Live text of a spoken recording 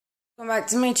Welcome back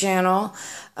to my channel.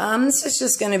 This is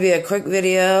just going to be a quick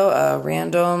video, a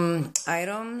random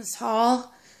items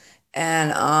haul.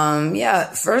 And yeah,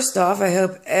 first off, I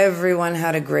hope everyone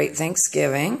had a great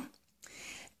Thanksgiving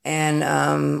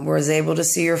and was able to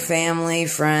see your family,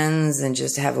 friends, and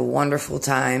just have a wonderful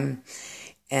time.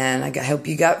 And I hope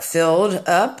you got filled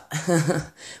up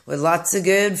with lots of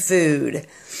good food.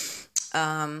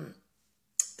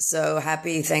 So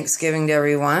happy Thanksgiving to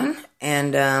everyone.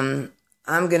 And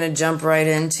I'm going to jump right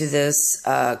into this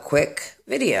quick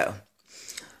video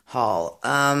haul.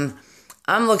 I'm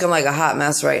looking like a hot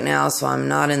mess right now, so I'm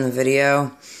not in the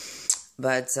video.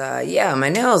 But yeah, my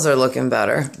nails are looking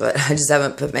better, but I just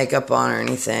haven't put makeup on or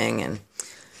anything. And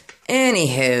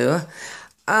anywho,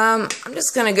 I'm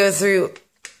just going to go through.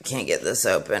 Can't get this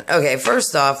open. Okay,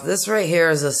 first off, this right here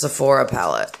is a Sephora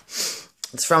palette.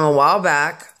 It's from a while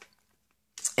back.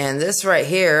 And this right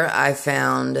here I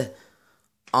found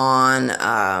on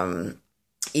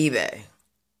eBay.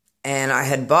 And I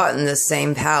had bought in this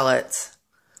same palette.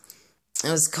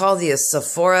 It was called the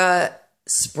Sephora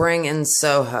Spring in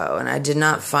Soho. And I did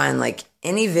not find like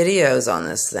any videos on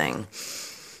this thing.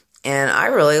 And I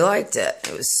really liked it.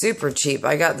 It was super cheap.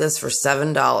 I got this for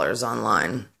 $7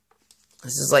 online.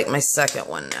 This is like my second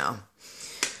one now.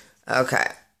 Okay.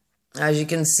 As you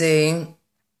can see,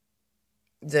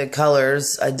 the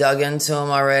colors, I dug into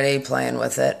them already, playing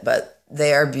with it, but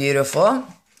they are beautiful.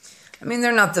 I mean,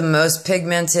 they're not the most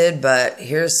pigmented, but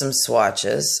here's some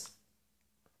swatches.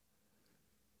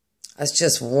 That's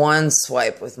just one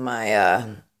swipe with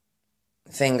my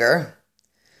finger.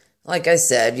 Like I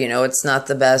said, you know, it's not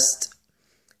the best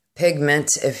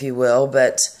pigment, if you will,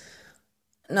 but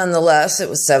nonetheless, it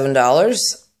was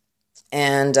 $7.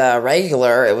 And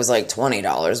regular, it was like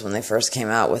 $20 when they first came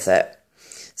out with it.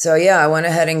 So yeah, I went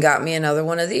ahead and got me another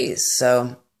one of these.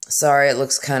 So sorry, it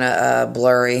looks kind of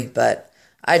blurry, but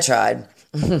I tried.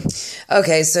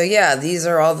 Okay, so yeah, these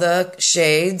are all the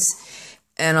shades.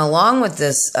 And along with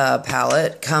this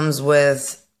palette comes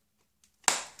with,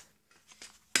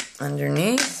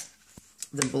 underneath,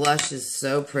 the blush is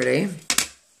so pretty.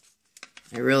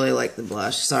 I really like the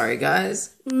blush. Sorry,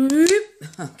 guys.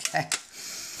 Okay.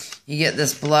 You get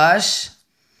this blush.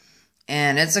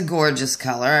 And it's a gorgeous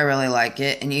color. I really like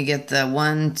it. And you get the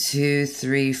 1, 2,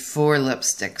 3, 4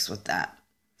 lipsticks with that.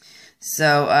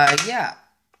 So, yeah.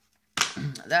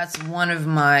 That's one of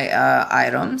my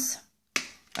items.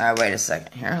 Wait a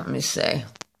second here. Let me see.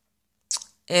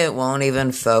 It won't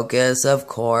even focus, of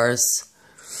course.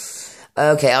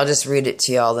 Okay, I'll just read it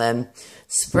to y'all then.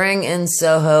 Spring in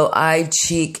Soho Eye,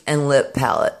 Cheek, and Lip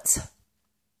Palette.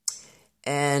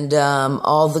 And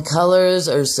all the colors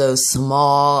are so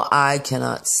small, I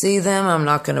cannot see them. I'm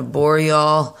not going to bore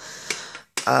y'all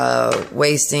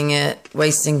wasting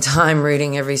time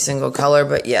reading every single color.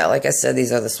 But yeah, like I said,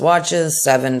 these are the swatches,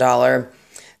 $7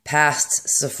 past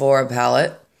Sephora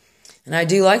palette. And I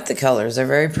do like the colors. They're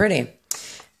very pretty.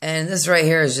 And this right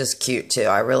here is just cute too.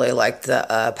 I really like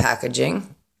the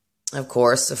packaging. Of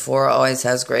course, Sephora always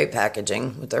has great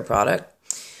packaging with their product.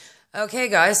 Okay,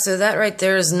 guys, so that right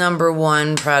there is number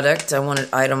one product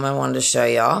item I wanted to show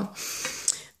y'all.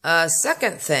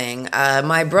 Second thing,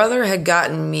 my brother had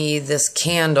gotten me this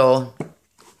candle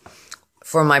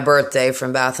for my birthday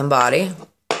from Bath & Body,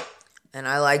 and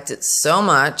I liked it so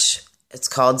much. It's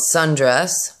called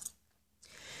Sundress,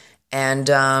 and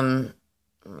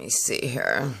let me see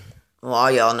here.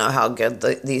 Well, y'all know how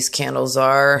good these candles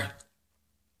are.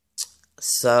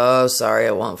 So sorry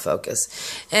it won't focus.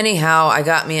 Anyhow, I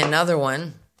got me another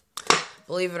one.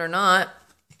 Believe it or not,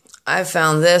 I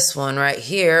found this one right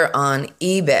here on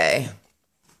eBay.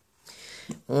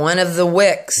 One of the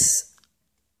wicks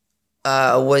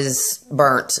was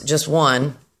burnt, just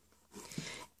one.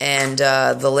 And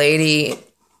the lady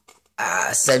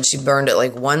said she burned it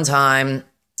like one time,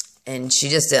 and she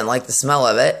just didn't like the smell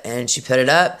of it, and she put it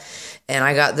up, and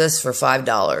I got this for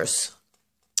 $5.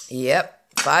 Yep.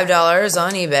 $5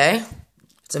 on eBay.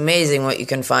 It's amazing what you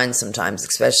can find sometimes,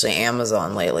 especially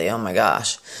Amazon lately. Oh my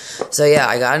gosh. So yeah,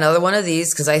 I got another one of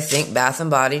these because I think Bath &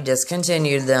 Body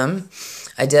discontinued them.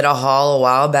 I did a haul a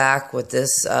while back with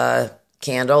this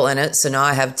candle in it, so now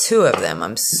I have 2 of them.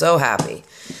 I'm so happy.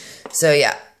 So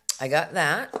yeah, I got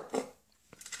that.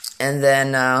 And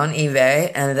then on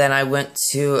eBay, and then I went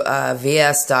to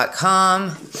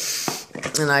vs.com.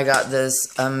 And I got this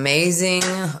amazing,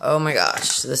 oh my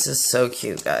gosh, this is so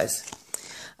cute, guys.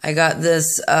 I got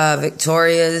this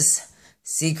Victoria's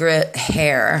Secret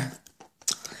Hair.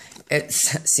 It's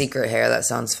Secret Hair, that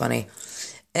sounds funny.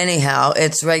 Anyhow,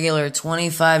 it's regular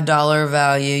 $25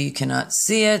 value. You cannot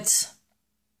see it.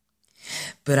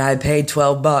 But I paid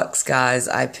 $12, guys.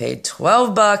 I paid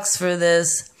 $12 for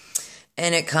this.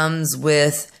 And it comes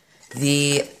with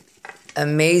the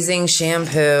amazing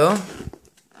shampoo.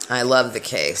 I love the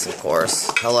case, of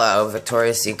course. Hello,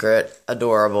 Victoria's Secret.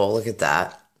 Adorable. Look at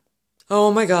that.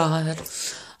 Oh my God.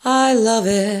 I love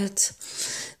it.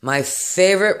 My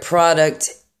favorite product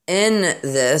in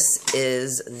this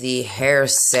is the hair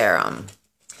serum.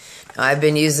 Now, I've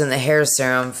been using the hair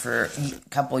serum for a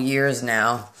couple years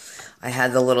now. I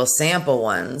had the little sample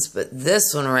ones, but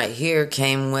this one right here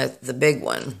came with the big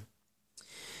one.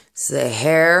 It's the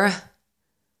Hair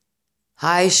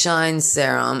High Shine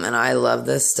Serum, and I love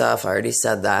this stuff. I already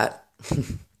said that.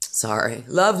 Sorry.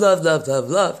 Love, love, love, love,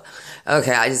 love.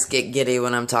 Okay, I just get giddy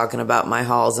when I'm talking about my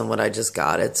hauls and what I just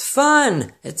got. It's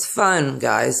fun. It's fun,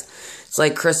 guys. It's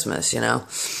like Christmas, you know.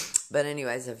 But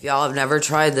anyways, if y'all have never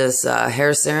tried this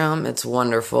hair serum, it's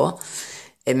wonderful.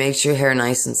 It makes your hair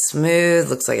nice and smooth.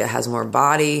 Looks like it has more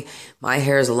body. My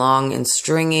hair is long and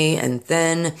stringy and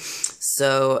thin.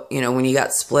 So, you know, when you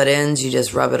got split ends, you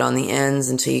just rub it on the ends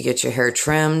until you get your hair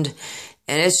trimmed.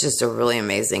 And it's just a really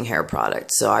amazing hair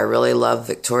product. So I really love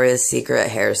Victoria's Secret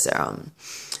hair serum.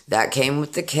 That came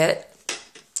with the kit,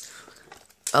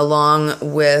 along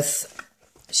with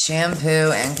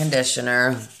shampoo and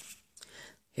conditioner.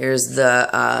 Here's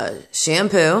the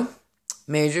shampoo,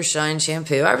 Major Shine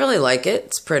shampoo. I really like it.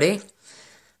 It's pretty.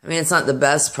 I mean, it's not the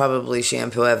best, probably,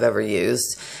 shampoo I've ever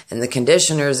used. And the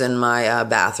conditioner's in my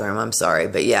bathroom. I'm sorry.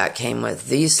 But yeah, it came with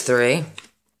these three.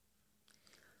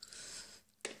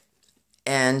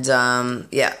 And,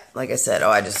 yeah, like I said,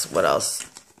 what else?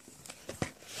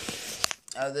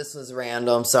 Oh, this was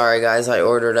random. Sorry, guys. I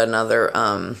ordered another,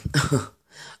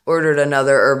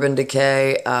 Urban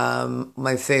Decay.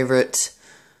 My favorite,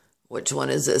 which one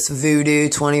is this? Voodoo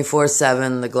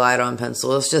 24/7, the glide-on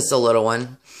pencil. It's just a little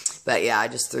one. But yeah, I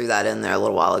just threw that in there a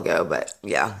little while ago. But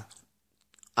yeah,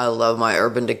 I love my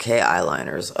Urban Decay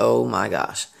eyeliners. Oh my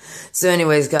gosh. So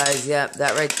anyways, guys, yeah,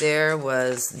 that right there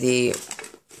was the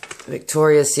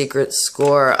Victoria's Secret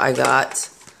score I got.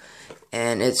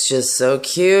 And it's just so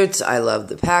cute. I love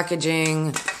the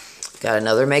packaging. Got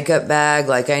another makeup bag,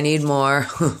 like I need more.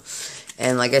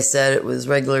 And like I said, it was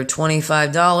regular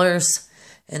 $25.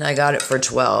 And I got it for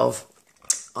 $12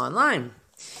 online.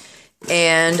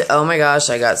 And oh my gosh,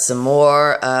 I got some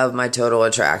more of my Total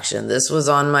Attraction. This was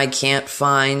on my can't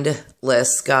find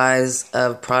list, guys,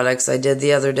 of products I did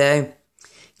the other day.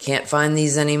 Can't find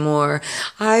these anymore.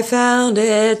 I found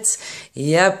it.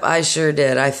 Yep, I sure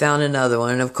did. I found another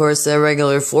one. And of course, they're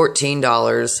regular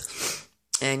 $14.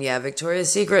 And yeah,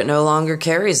 Victoria's Secret no longer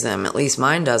carries them. At least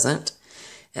mine doesn't.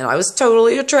 And I was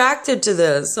totally attracted to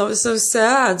this. I was so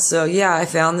sad. So yeah, I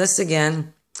found this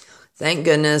again. Thank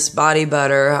goodness. Body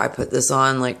butter. I put this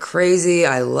on like crazy.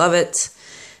 I love it.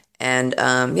 And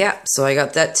yeah, so I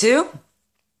got that too.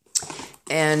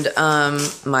 And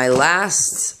my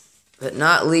last but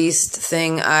not least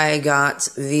thing I got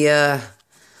via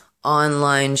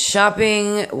online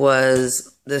shopping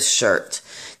was this shirt.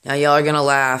 Now, y'all are going to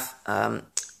laugh.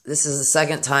 This is the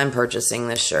second time purchasing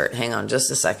this shirt. Hang on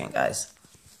just a second, guys.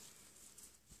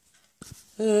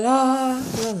 La,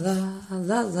 la, la,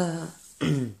 la, la.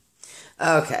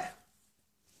 Okay.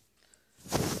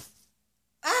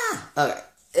 Okay.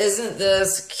 Isn't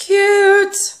this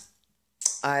cute?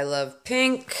 I love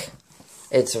pink.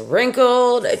 It's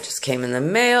wrinkled. It just came in the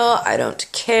mail. I don't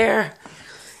care.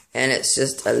 And it's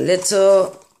just a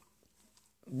little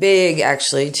big,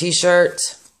 actually,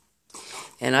 t-shirt.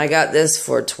 And I got this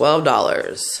for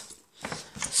 $12.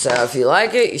 So if you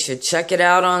like it, you should check it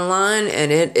out online.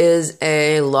 And it is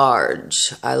a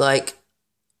large. I like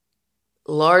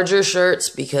larger shirts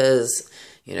because,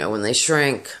 you know, when they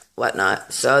shrink,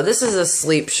 whatnot. So this is a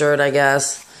sleep shirt, I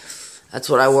guess. That's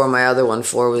what I wore my other one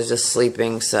for, was just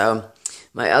sleeping. So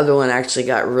my other one actually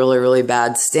got really, really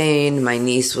bad stained. My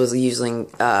niece was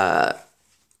using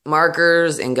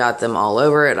markers and got them all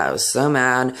over it. I was so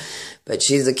mad. But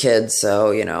she's a kid,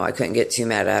 so, you know, I couldn't get too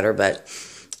mad at her. But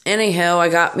anyhow, I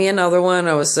got me another one.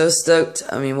 I was so stoked.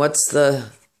 I mean, what's the...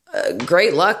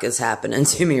 great luck is happening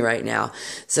to me right now.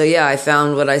 So yeah, I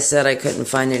found what I said I couldn't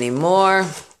find any more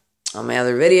on my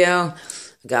other video.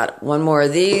 I got one more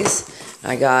of these.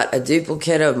 I got a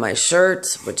duplicate of my shirt,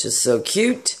 which is so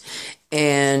cute.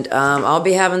 And I'll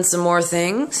be having some more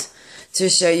things to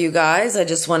show you guys. I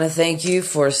just want to thank you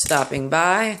for stopping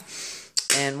by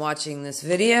and watching this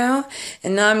video.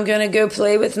 And now I'm going to go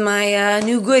play with my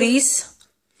new goodies.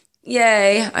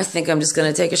 Yay. I think I'm just going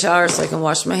to take a shower so I can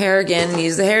wash my hair again and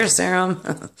use the hair serum.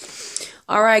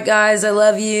 All right, guys. I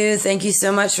love you. Thank you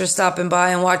so much for stopping by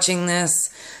and watching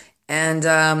this. And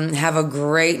have a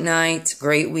great night,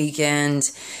 great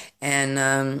weekend. And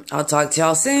I'll talk to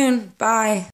y'all soon. Bye.